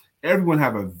forget, everyone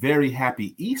have a very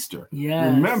happy Easter.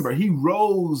 Yes. Remember, he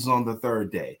rose on the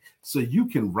 3rd day, so you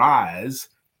can rise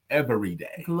every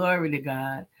day. Glory to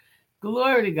God.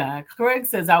 Glory to God. Craig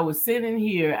says, I was sitting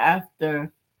here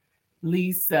after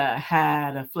Lisa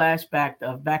had a flashback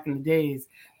of back in the days.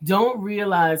 Don't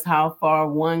realize how far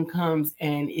one comes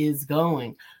and is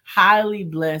going. Highly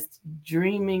blessed,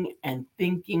 dreaming and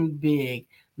thinking big.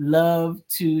 Love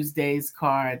Tuesday's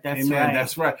card. That's Amen. right.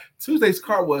 That's right. Tuesday's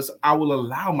card was, I will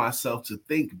allow myself to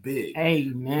think big.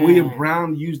 Amen. William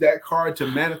Brown used that card to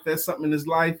manifest something in his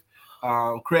life.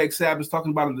 Craig Sabb is talking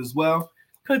about it as well.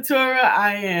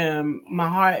 Keturah, my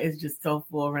heart is just so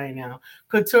full right now.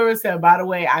 Keturah said, by the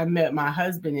way, I met my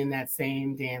husband in that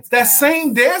same dance class. That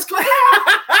same dance class?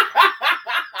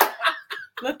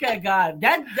 Look at God.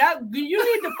 That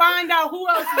you need to find out who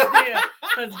else was there.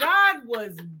 Because God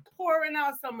was pouring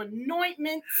out some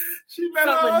anointment. She met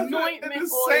her husband in the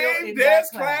same dance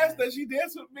class that she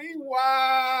danced with me.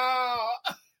 Wow.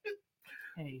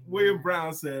 Hey, William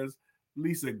Brown says,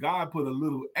 Lisa, God put a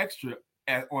little extra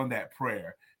on that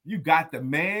prayer. You got the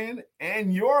man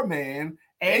and your man.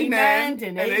 Amen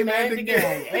and amen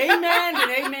again. Amen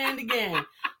and amen again.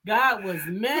 God was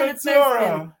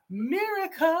manifesting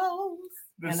miracles.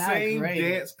 The same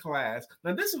dance class.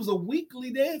 Now, this was a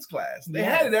weekly dance class. They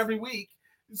had it every week.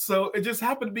 So it just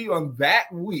happened to be on that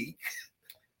week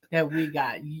that we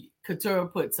got. Keturah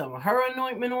put some of her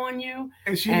anointment on you.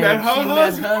 And she met her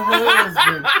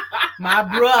husband. My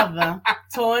brother,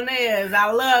 Tornez.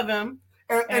 I love him.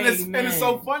 And it's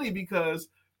so funny because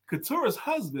Keturah's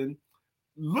husband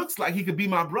looks like he could be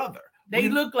my brother. They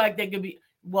look like they could be,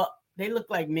 they look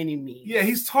like mini me. Yeah,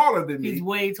 he's taller than me. He's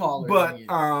way taller than you.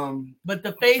 But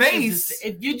the face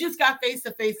if you just got face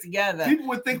to face together, people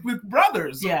would think we're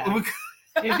brothers. Yeah.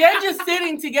 If they're just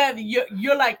sitting together,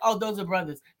 you're like, oh, those are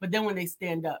brothers. But then when they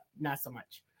stand up, not so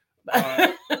much.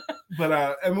 And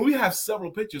we have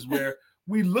several pictures where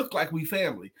we look like we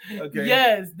family. Okay.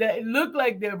 Yes, that look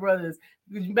like they're brothers.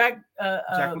 Back,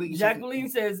 Jacqueline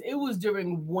says it was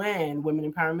during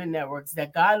Women Empowerment Networks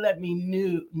that God let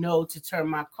me know to turn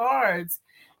my cards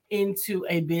into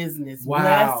a business.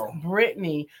 Wow. Bless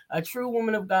Brittany, a true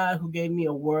woman of God who gave me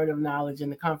a word of knowledge,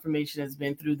 and the confirmation has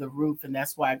been through the roof, and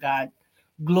that's why God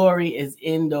glory is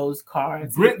in those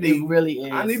cards. Brittany, it really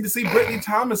is. I need to see Brittany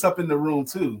Thomas up in the room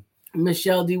too.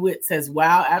 Michelle DeWitt says,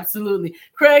 wow, absolutely.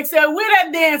 Craig said, where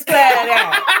that dance class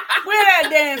at? Where that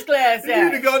dance class at? You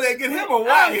need to go there and get him a wife.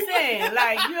 I'm saying,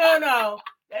 like,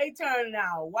 they turning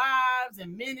out wives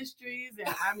and ministries, and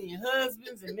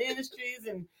husbands and ministries,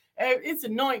 and it's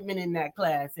anointment in that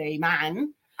class,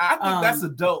 amen. I think that's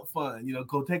adult fun.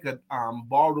 Go take a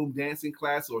ballroom dancing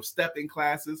class or stepping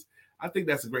classes. I think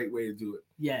that's a great way to do it.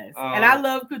 Yes, and I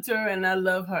love Couture, and I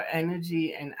love her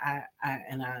energy, and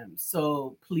I'm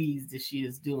so pleased that she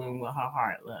is doing what her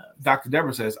heart loves. Dr.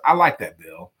 Deborah says, I like that,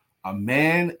 Bill. A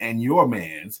man and your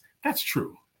man's. That's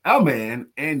true. A man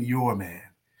and your man.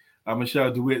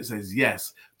 Michelle DeWitt says,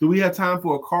 yes. Do we have time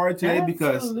for a card today?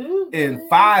 Absolutely. Because in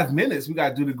 5 minutes, we got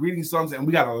to do the greeting songs, and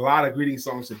we got a lot of greeting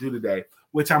songs to do today,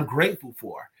 which I'm grateful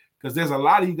for, because there's a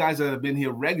lot of you guys that have been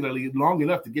here regularly long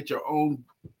enough to get your own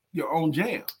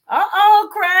jam.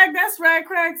 Craig, that's right.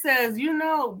 Craig says,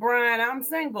 Brian, I'm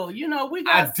single. We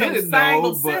got some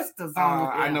single sisters on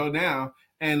the I know now.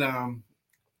 And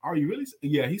are you really?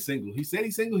 Yeah, he's single. He said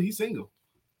he's single. He's single.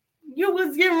 You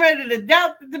was getting ready to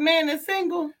doubt that the man is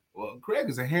single. Well, Craig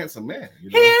is a handsome man. He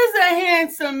is a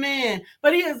handsome man,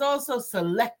 but he is also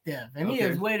selective, and he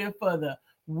is waiting for the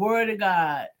word of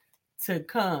God to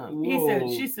come.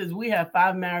 She says, we have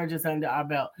 5 marriages under our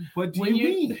belt. What do you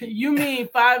mean? You mean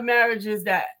 5 marriages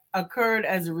that occurred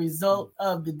as a result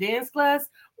of the dance class,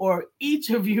 or each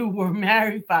of you were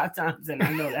married 5 times? And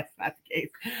I know that's not the case.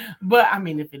 But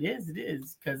if it is, it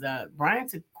is. Because Brian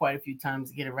took quite a few times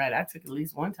to get it right. I took at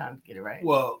least 1 time to get it right.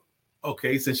 Well,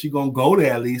 okay, since you're going to go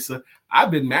there, Lisa,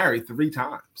 I've been married 3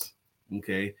 times.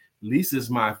 Okay. Lisa's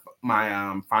my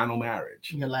final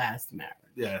marriage. Your last marriage.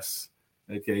 Yes.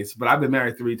 Okay, but I've been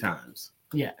married 3 times.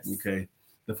 Yes. Okay.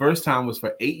 The first time was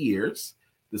for 8 years.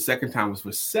 The second time was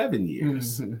for 7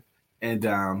 years. Mm-hmm. And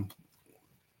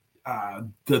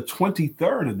the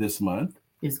 23rd of this month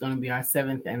is going to be our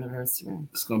 7th anniversary.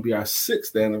 It's going to be our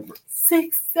 6th anniversary.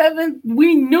 6th, 7th.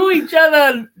 We knew each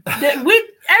other.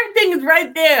 Everything is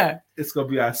right there. It's going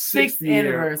to be our 6th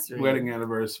anniversary. Wedding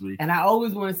anniversary. And I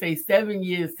always want to say 7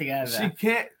 years together. She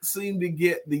can't seem to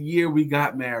get the year we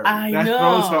got married. That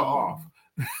throws her off.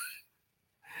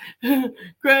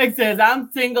 Craig says,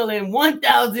 I'm single in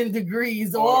 1,000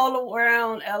 degrees all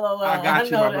around. LOL. I got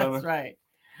you, my brother. That's right.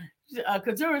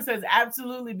 Couture says,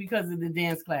 absolutely, because of the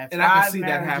dance class. And I can see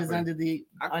that happen.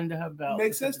 Under her belt.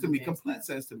 Makes sense to me. Complete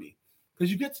sense to me.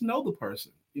 Because you get to know the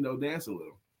person, dance a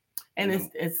little. And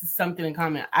it's something in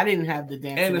common. I didn't have the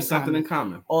dancing. And it's something in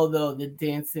common. Although the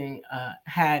dancing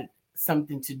had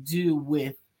something to do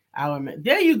with our.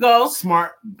 There you go.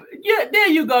 Smart. Yeah, there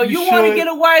you go. You want to get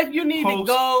a wife? You need to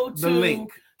go to the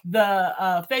link.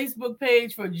 The Facebook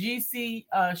page for GC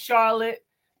Charlotte.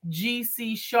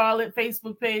 GC Charlotte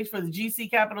Facebook page for the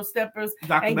GC Capital Steppers.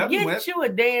 Dr. Beverly get you a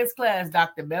dance class.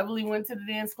 Dr. Beverly went to the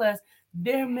dance class.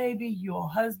 There may be your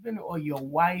husband or your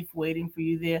wife waiting for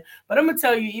you there. But I'm going to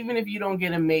tell you, even if you don't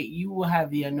get a mate, you will have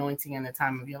the anointing in the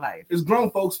time of your life. It's grown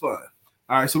folks fun.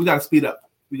 All right, so we got to speed up.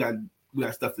 We got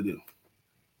stuff to do.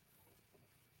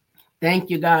 Thank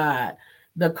you, God.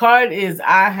 The card is,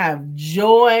 I have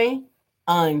joy,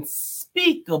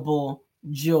 unspeakable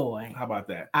joy. How about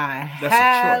that? I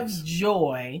have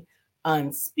joy,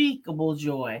 unspeakable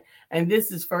joy. And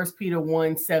this is 1 Peter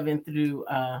 1:7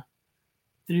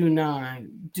 through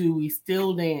 9. Do we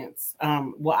still dance?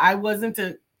 Well, I wasn't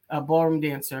a ballroom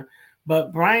dancer,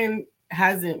 but Brian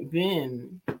hasn't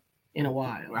been in a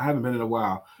while. I haven't been in a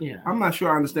while. Yeah. I'm not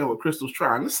sure I understand what Crystal's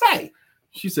trying to say.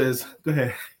 She says, go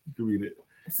ahead, you can read it.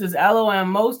 It says, LOM,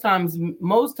 most times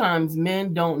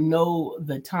men don't know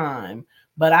the time,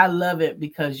 but I love it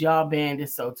because y'all band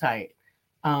is so tight.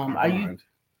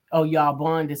 Y'all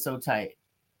bond is so tight.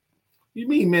 You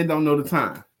mean men don't know the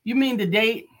time? You mean the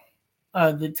date?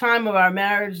 The time of our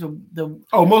marriage, most of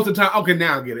the time. Okay,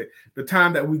 now I get it. The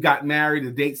time that we got married,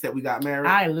 the dates that we got married.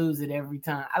 I lose it every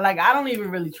time. I don't even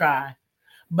really try,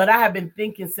 but I have been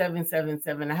thinking 7.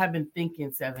 I have been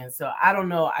thinking 7. So I don't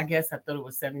know. I guess I thought it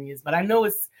was 7 years, but I know.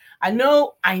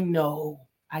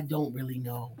 I don't really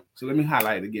know. So let me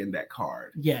highlight again that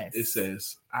card. Yes. It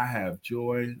says, I have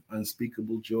joy,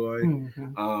 unspeakable joy.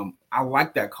 Mm-hmm. I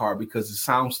like that card because it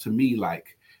sounds to me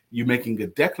like you're making a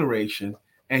declaration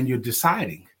and you're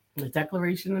deciding. The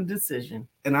declaration of decision.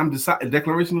 And I'm deciding,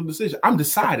 declaration of decision. I'm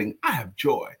deciding I have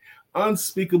joy,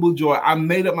 unspeakable joy. I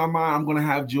made up my mind I'm going to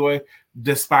have joy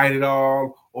despite it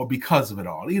all or because of it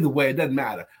all. Either way, it doesn't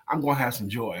matter. I'm going to have some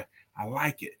joy. I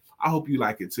like it. I hope you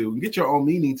like it too. And get your own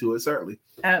meaning to it, certainly.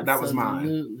 Absolutely, that was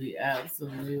mine.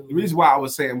 Absolutely. The reason why I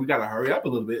was saying we got to hurry up a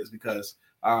little bit is because,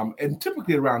 and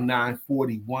typically around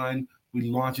 9:41, we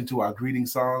launch into our greeting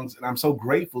songs. And I'm so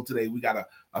grateful today. We got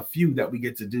a few that we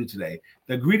get to do today.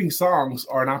 The greeting songs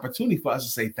are an opportunity for us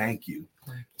to say thank you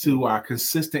to our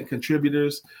consistent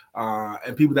contributors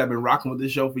and people that have been rocking with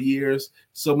this show for years.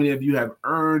 So many of you have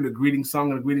earned a greeting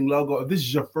song and a greeting logo. If this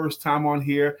is your first time on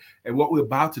here and what we're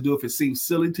about to do, if it seems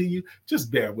silly to you, just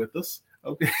bear with us.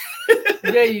 Okay.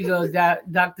 There you go,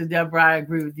 Dr. Deborah. I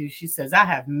agree with you. She says, I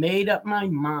have made up my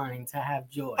mind to have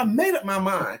joy. I made up my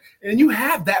mind. And you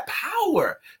have that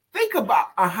power. Think about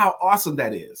how awesome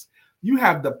that is. You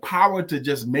have the power to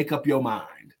just make up your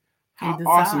mind. How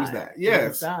awesome is that?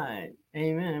 Yes.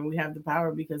 Amen. We have the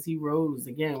power because he rose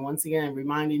again. Once again,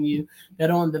 reminding you that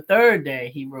on the third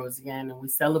day he rose again, and we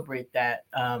celebrate that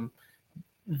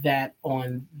that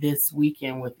on this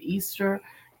weekend with Easter.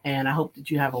 And I hope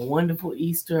that you have a wonderful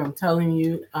Easter. I'm telling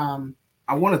you.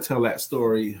 I want to tell that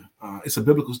story. It's a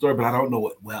biblical story, but I don't know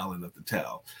it well enough to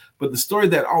tell. But the story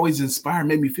that always inspired,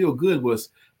 made me feel good was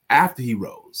after he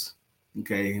rose.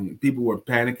 Okay, and people were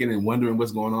panicking and wondering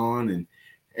what's going on, and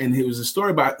it was a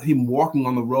story about him walking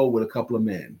on the road with a couple of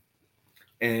men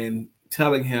and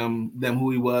telling them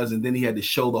who he was, and then he had to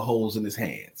show the holes in his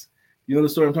hands. You know the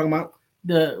story I'm talking about?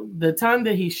 The time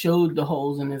that he showed the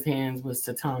holes in his hands was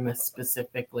to Thomas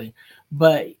specifically,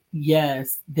 but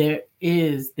yes, there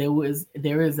is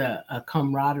a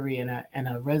camaraderie and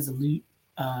a resolute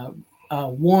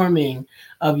warming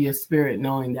of your spirit,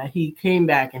 knowing that he came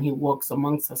back and he walks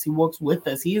amongst us. He walks with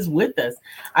us. He is with us.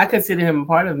 I consider him a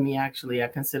part of me. Actually, I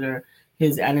consider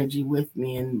his energy with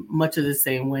me in much of the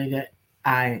same way that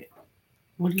I.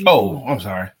 What are you doing? I'm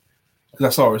sorry. Because I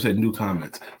saw it said new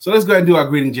comments. So let's go ahead and do our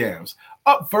greeting jams.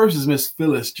 Up first is Miss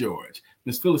Phyllis George.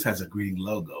 Miss Phyllis has a greeting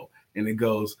logo, and it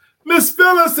goes, Miss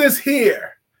Phyllis is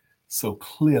here. So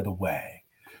clear the way.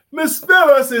 Miss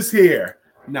Phyllis is here.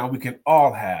 Now we can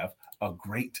all have a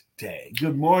great day.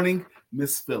 Good morning,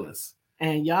 Miss Phyllis.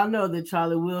 And y'all know that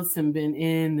Charlie Wilson been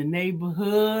in the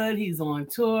neighborhood. He's on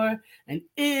tour, and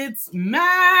it's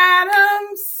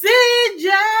Madam CJ.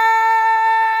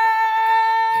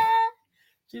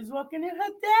 She's walking in her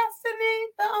destiny.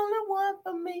 The only one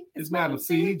for me is Madam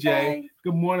CJ.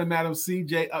 Good morning, Madam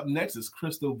CJ. Up next is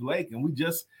Crystal Blake. And we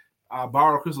just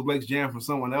borrowed Crystal Blake's jam from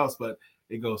someone else, but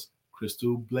it goes,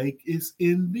 Crystal Blake is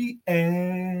in the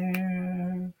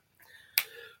air.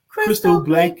 Crystal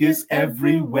Blake is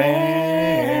everywhere.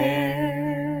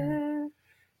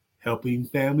 Helping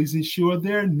families ensure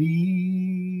their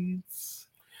needs.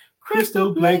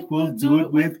 Crystal Blake will do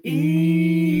it with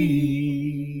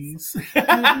ease.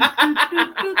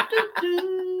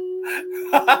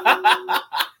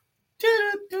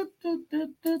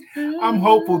 I'm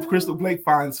hopeful Crystal Blake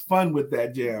finds fun with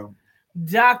that jam.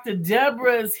 Dr.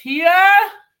 Deborah's here.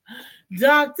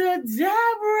 Dr.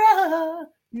 Deborah,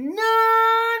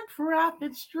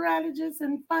 non-profit strategist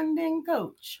and funding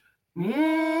coach.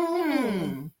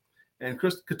 And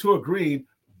Couture Green,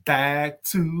 back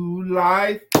to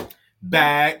life.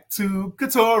 Back to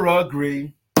Couture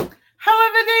Green.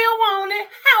 However do you want it?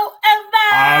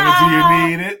 However do you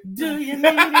need it? Do you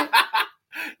need it?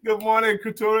 Good morning,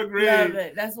 Couture Green. Love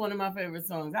it. That's one of my favorite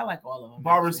songs. I like all of them.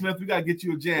 Barbara Smith, we gotta get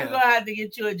you a jam. We're gonna have to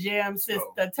get you a jam,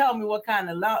 sister. Tell me what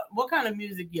kind of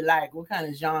music you like. What kind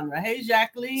of genre? Hey,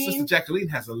 Jacqueline. Sister Jacqueline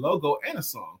has a logo and a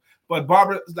song. But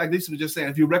Barbara, like Lisa was just saying,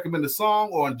 if you recommend a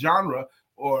song or a genre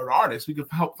or an artist, we can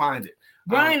help find it.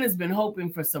 Brian has been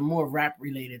hoping for some more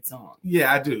rap-related songs.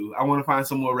 Yeah, I do. I want to find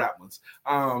some more rap ones.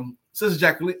 Sister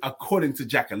Jacqueline, according to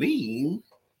Jacqueline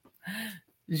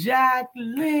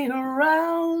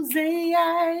Rosie,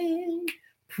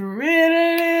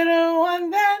 pretty little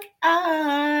one that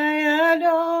I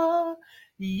adore.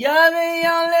 You're the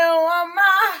only one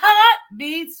my heart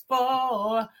beats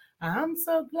for. I'm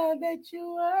so glad that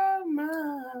you are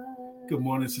mine. Good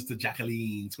morning, Sister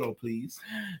Jacqueline. Scroll, please.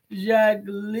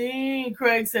 Jacqueline.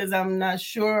 Craig says, I'm not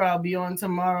sure I'll be on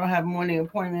tomorrow. I have morning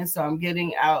appointments, so I'm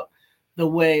getting out the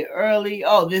way early.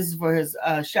 Oh, this is for his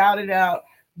shout it out.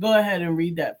 Go ahead and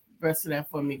read that rest of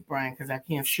that for me, Brian, because I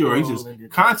can't. Sure. He says,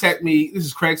 contact me. This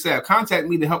is Craig Saab. Contact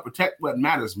me to help protect what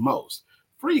matters most.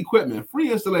 Free equipment,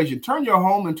 free installation. Turn your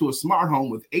home into a smart home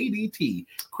with ADT.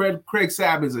 Craig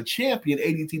Saab is a champion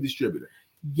ADT distributor.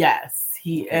 Yes,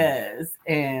 he is.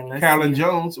 And Carolyn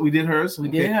Jones, we did hers. We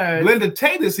did hers. Glenda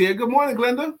Tate is here. Good morning,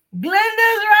 Glenda.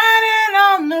 Glenda's riding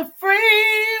on the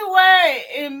freeway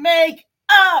and make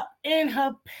up in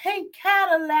her pink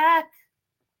Cadillac.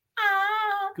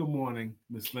 Good morning,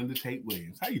 Miss Glenda Tate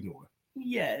Williams. How you doing?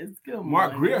 Yes, good morning.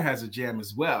 Mark Greer has a jam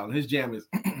as well, and his jam is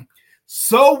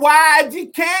so wide you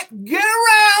can't get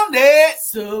around it,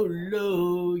 so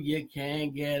low you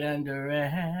can't get under it,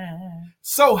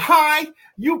 so high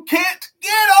you can't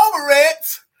get over it.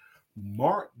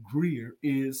 Mark Greer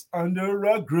is under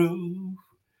a groove.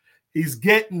 He's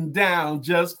getting down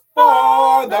just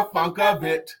for the funk of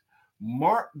it.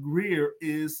 Mark Greer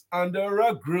is under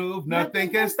a groove. Nothing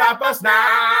can stop us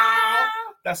now.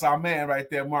 That's our man right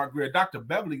there, Mark Greer. Dr.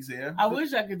 Beverly's here. I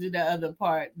wish I could do that other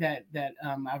part that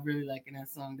I really like in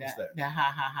that song. That ha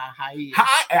ha ha ha.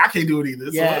 Hi, I can't do it either.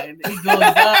 Yeah, it goes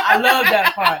up. I love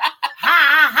that part.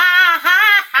 Ha ha ha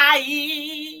ha.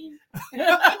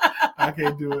 I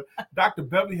can't do it. Dr.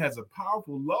 Beverly has a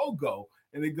powerful logo,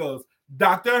 and it goes,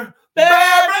 Dr.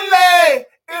 Beverly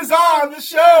is on the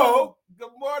show.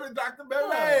 Good morning, Dr.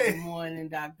 Beverly. Good morning,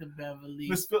 Dr.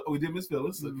 Beverly. We did Miss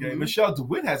Phyllis. Okay. Mm-hmm. Michelle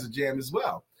DeWitt has a jam as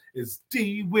well. It's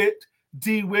DeWitt,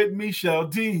 Michelle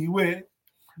DeWitt.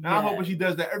 Now I'm hoping she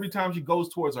does that every time she goes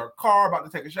towards her car, about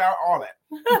to take a shower, all that.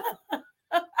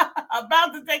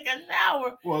 About to take a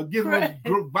shower. Well, give her a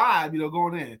group vibe,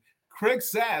 going in. Craig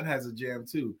Sabb has a jam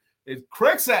too. It's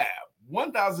Craig Sabb,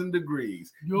 1,000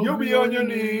 degrees. You'll be on your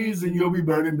knees and you'll be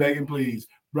burning, begging, please.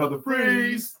 Brother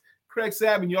Freeze. Craig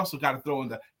Sabb, and you also got to throw in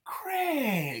the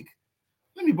Craig.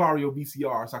 Let me borrow your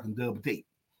VCR so I can double tape.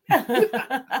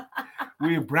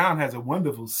 William Brown has a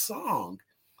wonderful song,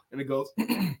 and it goes,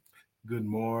 Good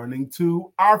morning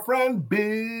to our friend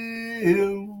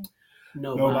Bill.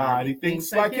 Nobody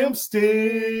thinks like him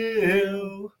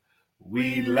still.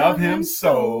 We love him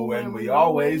so, and we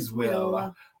always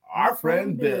will. Our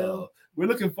friend Bill. We're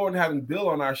looking forward to having Bill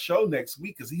on our show next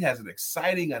week because he has an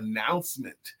exciting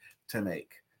announcement to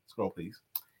make. Scroll, please.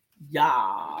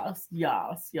 Yes.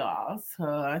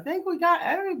 I think we got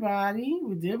everybody.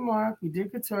 We did Mark, we did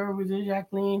Couture, we did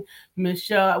Jacqueline,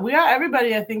 Michelle. We got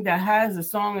everybody, I think, that has a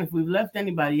song. If we've left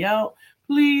anybody out,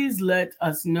 please let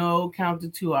us know. Count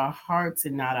it to our hearts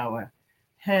and not our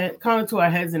head. Count it to our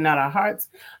heads and not our hearts.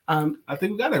 I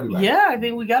think we got everybody. Yeah, I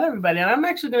think we got everybody. And I'm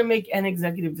actually going to make an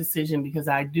executive decision because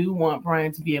I do want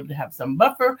Brian to be able to have some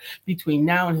buffer between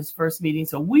now and his first meeting.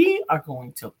 So we are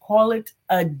going to call it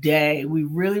a day. We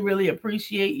really, really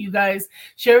appreciate you guys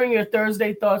sharing your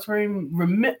Thursday thoughts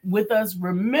with us.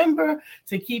 Remember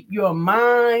to keep your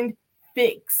mind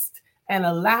fixed and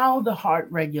allow the heart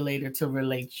regulator to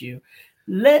relate you.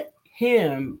 Let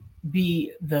him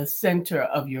be the center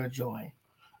of your joy.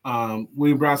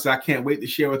 William Brown said, I can't wait to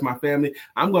share with my family.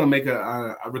 I'm going to make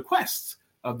a request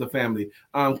of the family.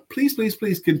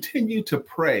 Please continue to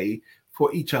pray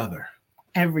for each other.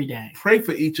 Every day. Pray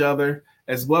for each other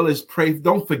as well as pray.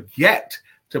 Don't forget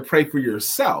to pray for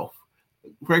yourself.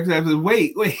 Craig said,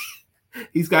 wait.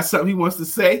 He's got something he wants to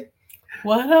say.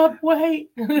 What up?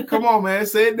 Wait. Come on, man.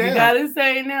 Say it now. You got to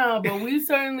say it now, but we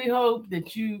certainly hope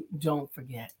that you don't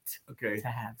forget to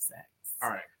have sex. All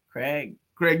right. Craig,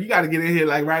 you got to get in here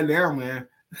like right now, man.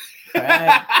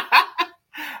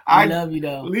 I love you,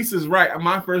 though. Lisa's right.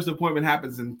 My first appointment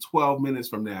happens in 12 minutes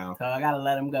from now. So I got to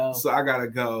let him go. So I got to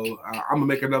go. I'm going to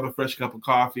make another fresh cup of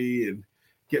coffee and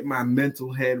get my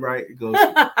mental head right. It goes.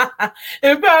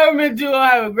 Empowerment Duo,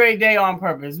 have a great day on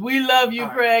purpose. We love you,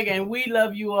 Craig, and we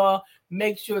love you all.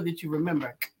 Make sure that you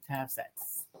remember to have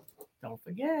sex. Don't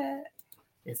forget.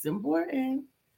 It's important.